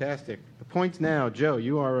 Fantastic. The points now. Joe,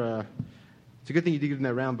 you are... it's a good thing you did get in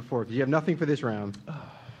that round before, because you have nothing for this round.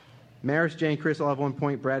 Maris, Jay, and Chris all have 1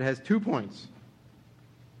 point. Brad has 2 points.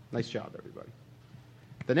 Nice job, everybody.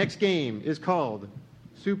 The next game is called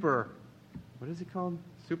Super... What is it called?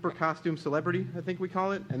 Super Costume Celebrity, I think we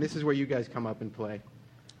call it. And this is where you guys come up and play.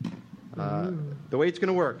 The way it's going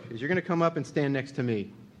to work is you're going to come up and stand next to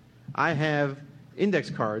me. I have index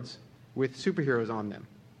cards with superheroes on them.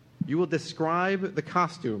 You will describe the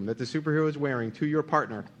costume that the superhero is wearing to your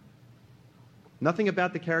partner. Nothing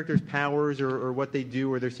about the character's powers or what they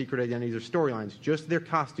do or their secret identities or storylines, just their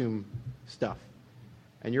costume stuff.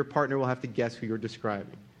 And your partner will have to guess who you're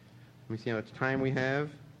describing. Let me see how much time we have.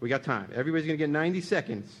 We got time. Everybody's going to get 90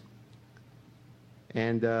 seconds.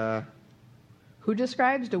 And Who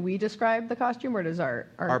describes? Do we describe the costume, or does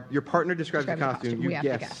your partner describes the describe costume. We You have to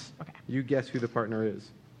guess. guess. Okay. You guess who the partner is.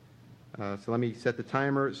 So let me set the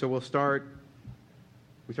timer. So we'll start.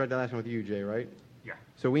 We started the last one with you, Jay, right? Yeah.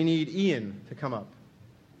 So we need Ian to come up.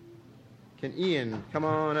 Can Ian come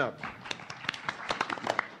on up?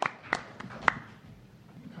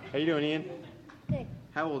 How you doing, Ian? Good.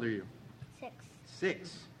 How old are you? 6.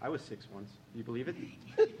 6. I was 6 once. Do you believe it?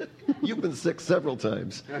 You've been sick several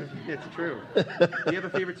times. It's true. Do you have a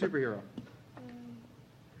favorite superhero?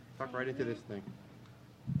 Talk right into this thing.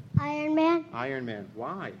 Iron Man. Iron Man.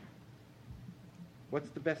 Why? What's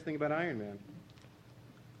the best thing about Iron Man?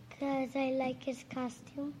 Because I like his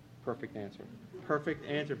costume. Perfect answer. Perfect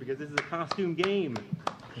answer, because this is a costume game.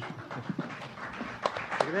 Look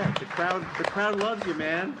at that. The crowd loves you,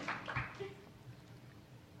 man.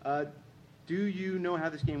 Do you know how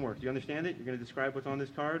this game works? Do you understand it? You're going to describe what's on this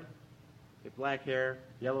card? You have black hair,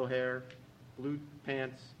 yellow hair, blue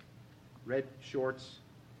pants, red shorts,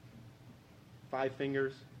 5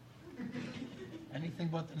 fingers. Anything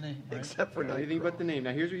but the name, right? Except for Anything but the name.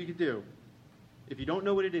 Now, here's what you could do. If you don't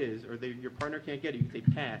know what it is, or your partner can't get it, you can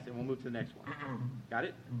say pass, and we'll move to the next one. Got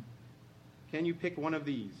it? Can you pick one of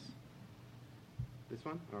these? This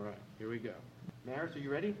one? All right, here we go. Maris, are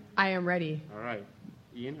you ready? I am ready. All right.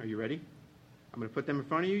 Ian, are you ready? I'm going to put them in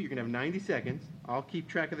front of you. You're going to have 90 seconds. I'll keep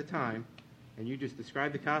track of the time, and you just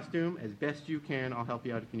describe the costume as best you can. I'll help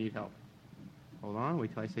you out if you need help. Hold on.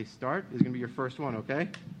 Wait till I say start. This is going to be your first one, okay?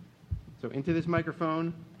 So into this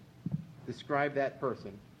microphone, describe that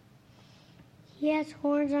person. He has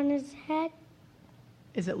horns on his head.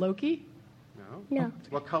 Is it Loki? No. No,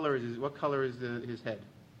 What color is his head?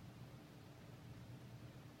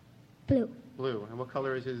 blue, Blue. And what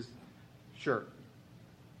color is his shirt?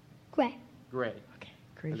 gray, Gray. Okay,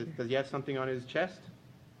 crazy. Does he have something on his chest?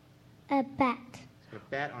 a bat. He's got a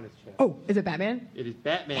bat on his chest. Oh, is it Batman? It is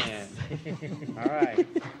Batman. All right.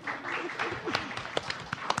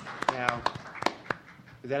 Now,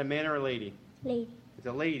 is that a man or a lady? Lady, It's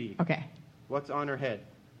a lady. Okay. What's on her head?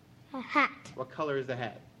 a hat, What color is the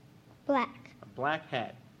hat? black, A black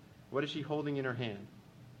hat. What is she holding in her hand?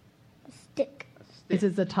 a stick, A stick. Is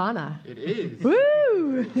it Zatanna? It is.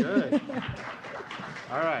 Woo! Good.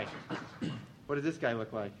 All right. What does this guy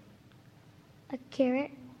look like? a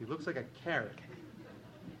carrot, He looks like a carrot.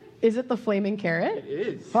 Is it the flaming carrot? It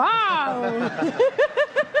is. Wow! All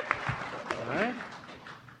right.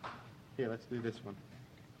 Here, let's do this one.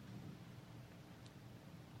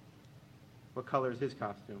 What color is his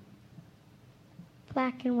costume?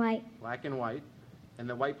 black and white, Black and white. And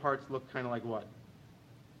the white parts look kind of like what?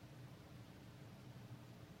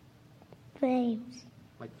 flames,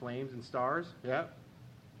 Like flames and stars? Yeah.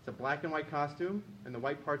 It's a black and white costume, and the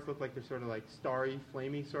white parts look like they're sort of like starry,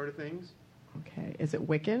 flamey sort of things. Okay. Is it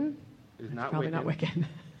Wiccan? It is not Probably Wiccan. not Wiccan.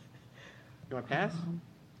 You want to pass?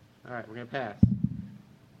 All right, we're going to pass.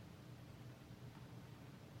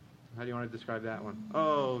 How do you want to describe that one?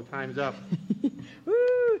 Oh, time's up.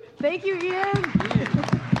 Woo! Thank you, Ian. Ian,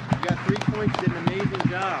 you got 3 points. You did an amazing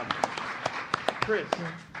job. Chris,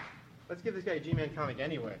 let's give this guy a G-Man comic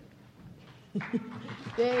anyway.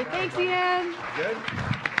 Yay! Thanks, Ian. Good?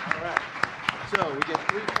 All right. So we get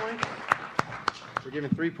 3 points. We're giving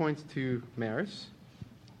 3 points to Maris.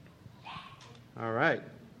 All right.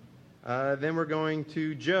 Then we're going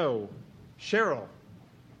to Joe. Cheryl.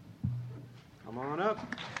 Come on up.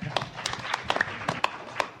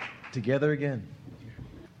 Together again.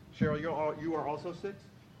 Cheryl, you are also 6?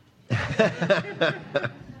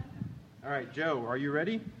 All right, Joe, are you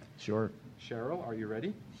ready? Sure. Cheryl, are you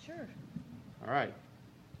ready? Sure. All right.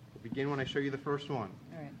 We'll begin when I show you the first one.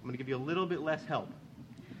 All right. I'm going to give you a little bit less help.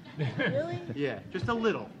 Really? Yeah, just a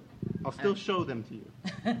little. I'll still show them to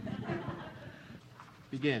you.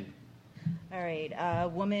 Begin. All right.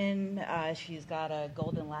 Woman, she's got a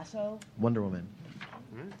golden lasso. Wonder Woman.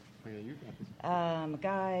 All right. Yeah, you got this.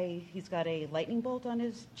 Guy, he's got a lightning bolt on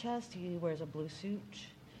his chest. He wears a blue suit,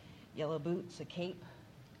 yellow boots, a cape.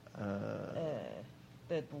 You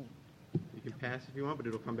can pass if you want, but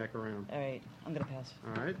it'll come back around. All right. I'm going to pass.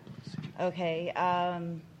 All right. Okay. I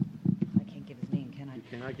can't give his name, can I? You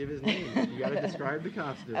cannot give his name. You got to describe the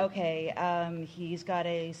costume. Okay. He's got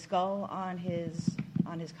a skull on his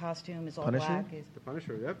costume. It's all Punisher? black. The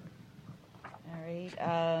Punisher, yep. All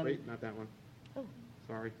right. Wait, not that one. Oh.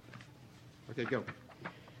 Sorry. Okay, go.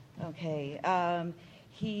 Okay.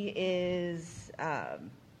 He is.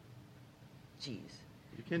 Geez.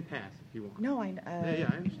 You can pass if you want. No, I. Yeah,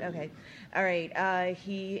 I understand. Okay. All right.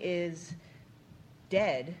 He is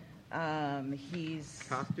dead. He's.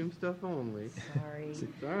 Costume stuff only. Sorry. It's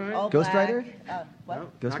all right. All Ghost black. Rider? What? No,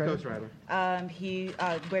 Ghost not Rider? Ghost Rider. He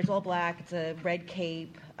wears all black. It's a red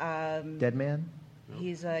cape. Dead Man?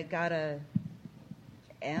 He's got a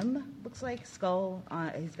M. Looks like skull.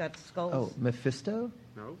 He's got skulls. Oh, Mephisto?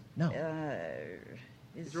 No. No.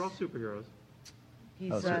 These are all superheroes.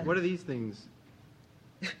 He's, Oh, sorry. What are these things?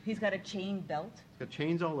 he's got a chain belt. He's got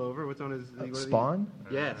chains all over. What's on his... what are these? Spawn?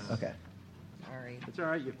 Yes. Okay. Sorry. It's all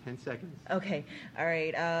right. You have 10 seconds. Okay. All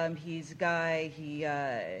right. He's a guy. He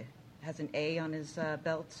has an A on his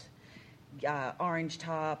belt. Orange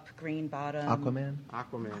top, green bottom. Aquaman?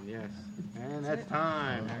 Aquaman, yes. And that's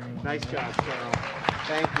time. Nice job, Cheryl.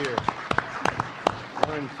 Thank you.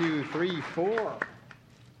 1, 2, 3, 4.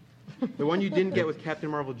 The one you didn't get was Captain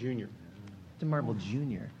Marvel Jr. Captain Marvel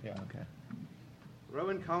Jr. Yeah. Okay.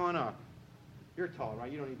 Rowan, come on up. You're tall, right?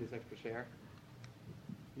 You don't need this extra chair.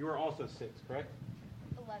 You are also 6, correct?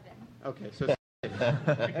 11. Okay, so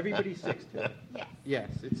everybody's 6 today. Yes. Yes,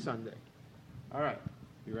 it's Sunday. All right.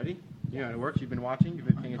 You ready? You know how it works. You've been watching. You've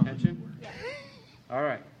been paying attention. Yes. All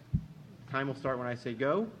right. Time will start when I say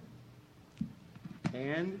go.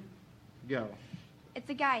 And go. It's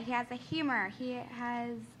a guy. He has a hammer. He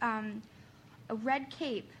has a red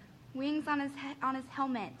cape, wings on his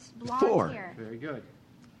helmet, blonde Thor. hair. Very good.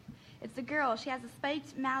 It's a girl. She has a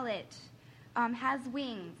spiked mallet, has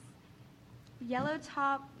wings, yellow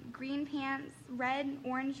top, green pants, red,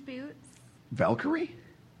 orange boots. Valkyrie?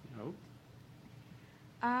 No.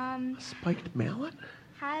 A spiked mallet?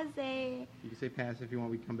 Has a You can say pass if you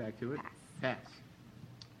want. We can come back to it. Pass.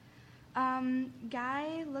 Pass.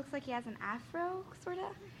 Guy looks like he has an afro, sort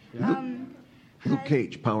of. Yeah. Luke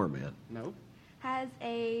Cage, Power Man. No. Has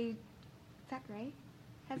a, is that gray?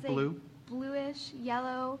 Has Blue. a bluish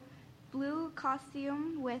yellow, blue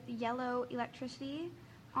costume with yellow electricity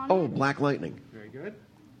on Oh, it. Black Lightning. Very good.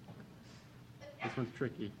 This one's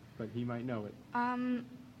tricky, but he might know it.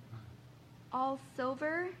 All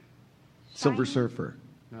silver. Silver shiny, Surfer.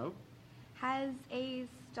 No. Has a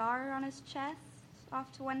star on his chest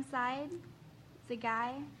off to one side. It's a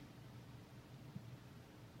guy.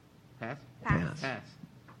 Pass. Pass. Pass.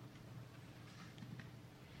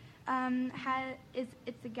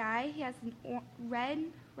 It's a guy. He has an red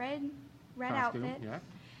Costume, outfit. Yeah.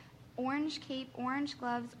 Orange cape, orange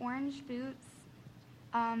gloves, orange boots.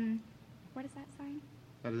 What is that sign?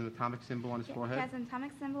 That is an atomic symbol on his forehead. He has an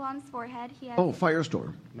atomic symbol on his forehead. He has. Oh,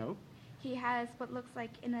 Firestorm. No. He has what looks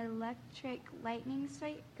like an electric lightning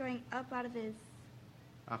strike going up out of his.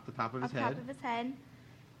 Off the top of his up head. top of his head.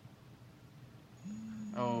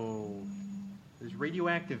 Oh. There's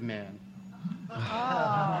Radioactive Man.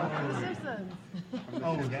 Oh, The Simpsons.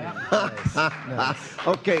 Oh, yeah.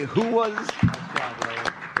 Okay, who was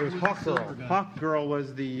It was Hawk Girl. Hawk Girl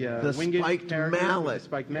was the winged spiked character with mallet? the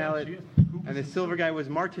spiked mallet. And the silver guy was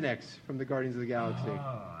Martinex from the Guardians of the Galaxy.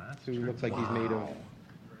 So he looks like he's made of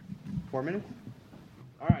 4 minutes?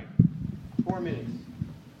 All right. 4 minutes.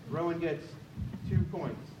 Rowan gets 2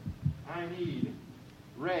 points. I need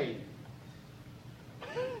Ray.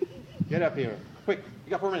 Get up here. Quick.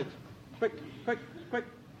 You got 4 minutes. Quick, quick, quick.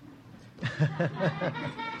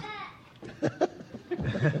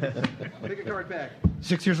 Take a card back.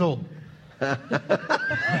 6 years old. All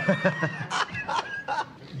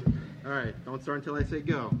right, don't start until I say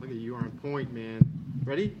go. Look at you, you're on point, man.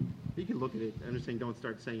 Ready? You can look at it. I'm just saying don't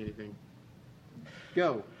start saying anything.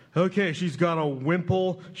 Go. Okay, she's got a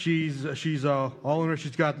wimple. She's all in her.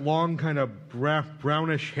 She's got long, kind of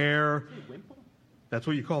brownish hair. That's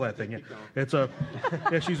what you call that thing. Yeah. It's a.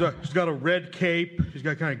 Yeah, she's got a red cape. She's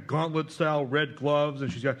got kind of gauntlet-style red gloves,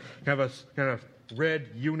 and she's got kind of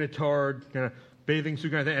red unitard kind of bathing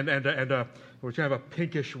suit kind of thing, and which kind of a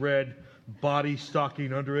pinkish red body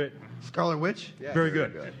stocking under it. Scarlet Witch? Yeah, very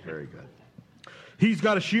good. Very good. He's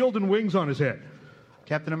got a shield and wings on his head.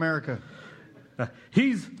 Captain America.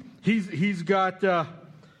 He's got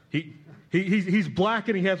he's black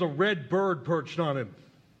and he has a red bird perched on him.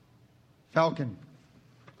 Falcon.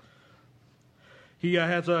 He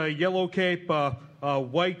has a yellow cape, a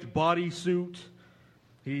white bodysuit.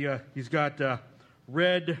 He's got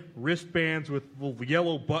red wristbands with little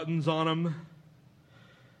yellow buttons on them.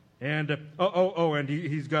 And and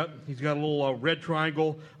he's got a little red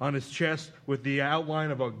triangle on his chest with the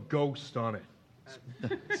outline of a ghost on it.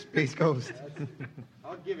 Space Ghost.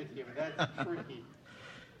 I'll give it to you, but that's tricky.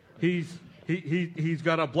 He's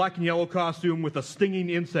got a black and yellow costume with a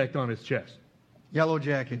stinging insect on his chest. Yellow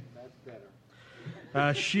Jacket. That's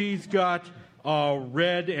better. She's got a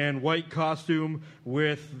red and white costume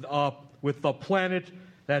with the planet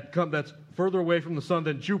that's further away from the sun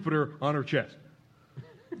than Jupiter on her chest.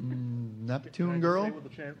 Neptune Girl?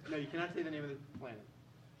 No, you cannot say the name of the planet.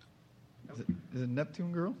 Is it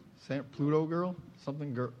Neptune Girl? Pluto Girl?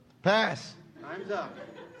 Something girl. Pass. Time's up.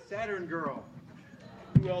 Saturn Girl.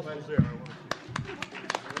 Who else is there?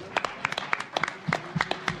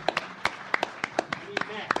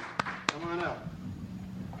 Come on up.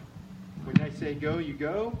 When I say go, you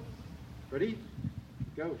go. Ready?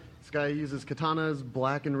 Go. This guy uses katanas,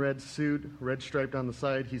 black and red suit, red striped on the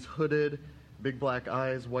side. He's hooded, big black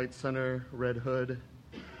eyes, white center, red hood.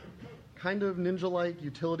 Kind of ninja-like,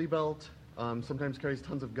 utility belt. Sometimes carries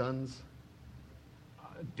tons of guns.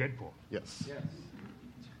 Deadpool. Yes. Yes.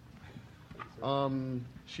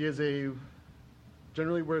 She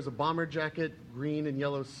generally wears a bomber jacket, green and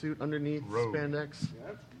yellow suit underneath, Rogue. spandex.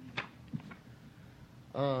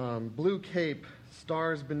 Yep. Blue cape,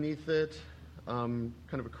 stars beneath it, kind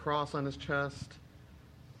of a cross on his chest.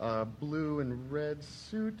 Blue and red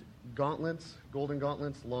suit, gauntlets, golden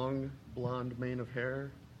gauntlets, long blonde mane of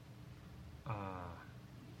hair.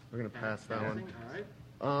 We're going to pass that one.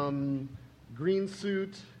 All right. Green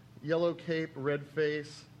suit, yellow cape, red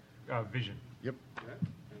face. Vision. Yep.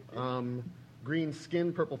 Green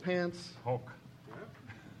skin, purple pants. Hulk.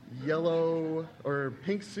 Yellow or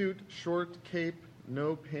pink suit, short cape,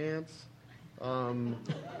 no pants.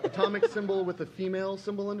 Atomic symbol with a female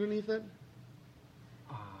symbol underneath it.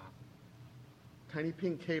 Tiny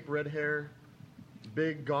pink cape, red hair,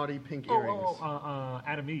 big gaudy pink earrings.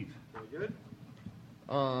 Adam Eve. Very good.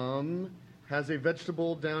 Has a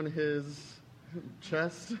vegetable down his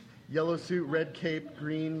chest, yellow suit, red cape,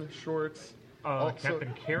 green shorts.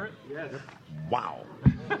 Captain Carrot? Yes. Wow.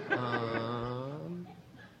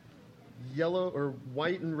 Yellow or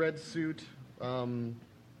white and red suit. We're going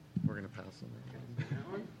to pass on that.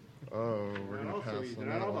 Oh, we're going to pass on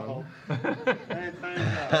that one.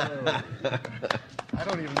 I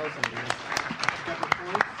don't even know some of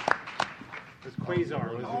these.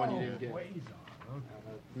 Quasar was the one you didn't get.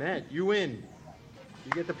 Matt, you win.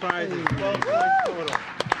 You get the prizes. 12 points total.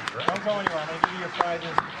 Don't go anywhere. I'm going to give you your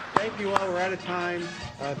prizes. Thank you all. We're out of time.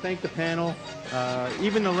 Thank the panel.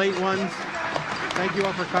 Even the late ones. Thank you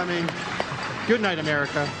all for coming. Good night,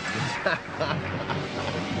 America.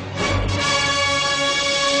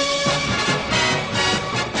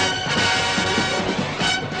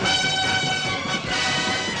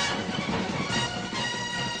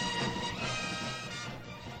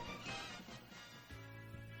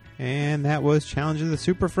 And that was Challenge of the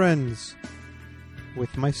Super Friends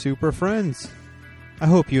with my super friends. I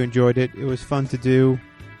hope you enjoyed it. It was fun to do.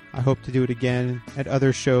 I hope to do it again at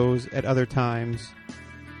other shows at other times.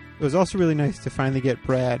 It was also really nice to finally get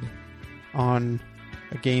Brad on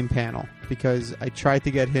a game panel because I tried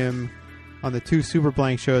to get him on the 2 Super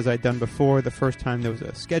Blank shows I'd done before. The first time there was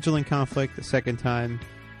a scheduling conflict. The second time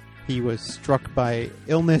he was struck by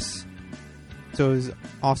illness. So it was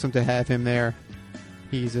awesome to have him there.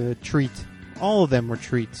 He's a treat. All of them were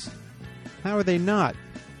treats. How are they not?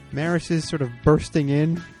 Maris is sort of bursting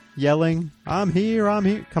in, yelling, I'm here, I'm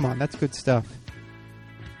here. Come on, that's good stuff.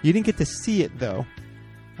 You didn't get to see it, though.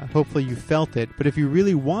 Hopefully you felt it. But if you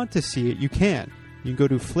really want to see it, you can. You can go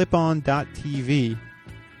to flipon.tv,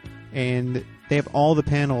 and they have all the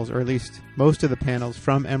panels, or at least most of the panels,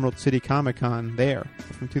 from Emerald City Comic Con there,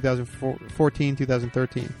 from 2014,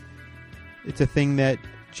 2013. It's a thing that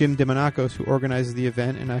Jim DeMonacos, who organizes the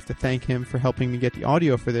event, and I have to thank him for helping me get the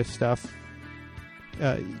audio for this stuff.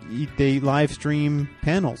 They live stream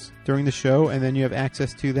panels during the show, and then you have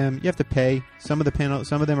access to them. You have to pay. Some of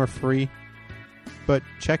them are free, but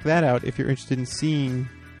check that out if you're interested in seeing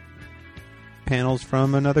panels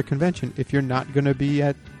from another convention. If you're not going to be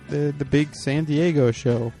at the big San Diego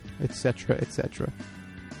show, etc., etc.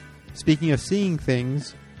 Speaking of seeing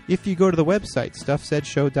things, if you go to the website,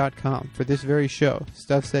 StuffSaidShow.com, for this very show,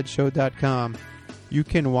 StuffSaidShow.com, you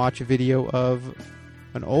can watch a video of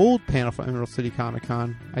an old panel from Emerald City Comic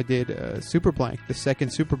Con. I did Super Blank, the second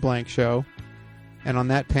Super Blank show, and on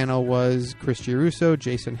that panel was Chris Giarrusso,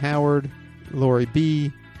 Jason Howard, Lori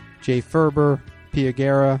B., Jay Ferber, Pia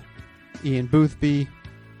Guerra, Ian Boothby.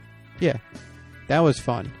 Yeah, that was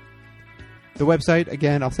fun. The website,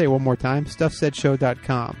 again, I'll say it one more time,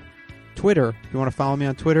 StuffSaidShow.com. Twitter, if you want to follow me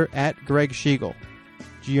on Twitter, at Greg Schiegel.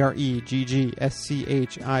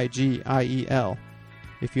 GreggSchiegel.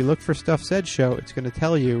 If you look for Stuff Said Show, it's going to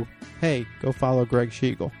tell you, hey, go follow Greg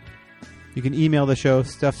Schiegel. You can email the show,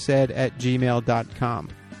 stuffsaid@gmail.com.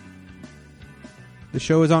 The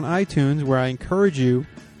show is on iTunes, where I encourage you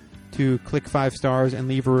to click 5 stars and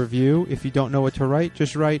leave a review. If you don't know what to write,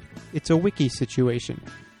 just write, it's a wiki situation.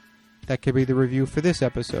 That could be the review for this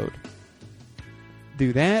episode.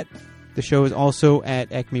 Do that. The show is also at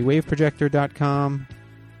acmewaveprojector.com,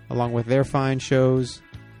 along with their fine shows.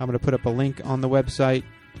 I'm going to put up a link on the website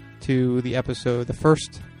to the episode, the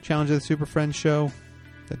first Challenge of the Super Friends show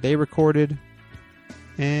that they recorded.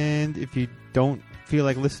 And if you don't feel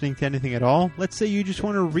like listening to anything at all, let's say you just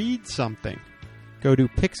want to read something, go to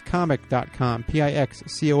pixcomic.com,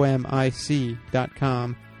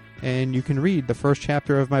 pixcomic.com, and you can read the first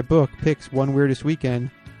chapter of my book, Pix One Weirdest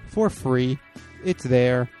Weekend, for free. It's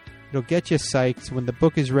there. It'll get you psyched. When the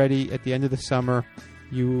book is ready at the end of the summer,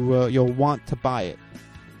 you'll want to buy it,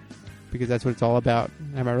 because that's what it's all about.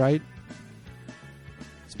 Am I right?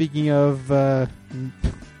 Speaking of, there's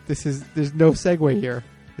no segue here.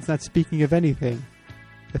 It's not speaking of anything.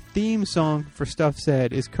 The theme song for Stuff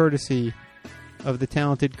Said is courtesy of the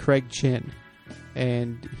talented Craig Chin,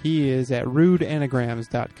 and he is at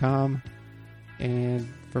rudeanagrams.com. And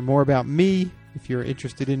for more about me, if you're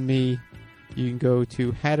interested in me, you can go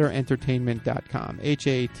to hatterentertainment.com,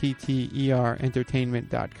 HATTER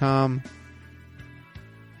entertainment.com.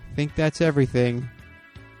 I think that's everything.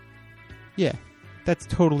 Yeah, that's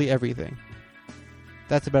totally everything.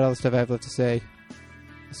 That's about all the stuff I have left to say.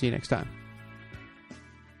 See you next time.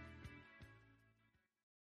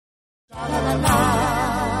 La la la.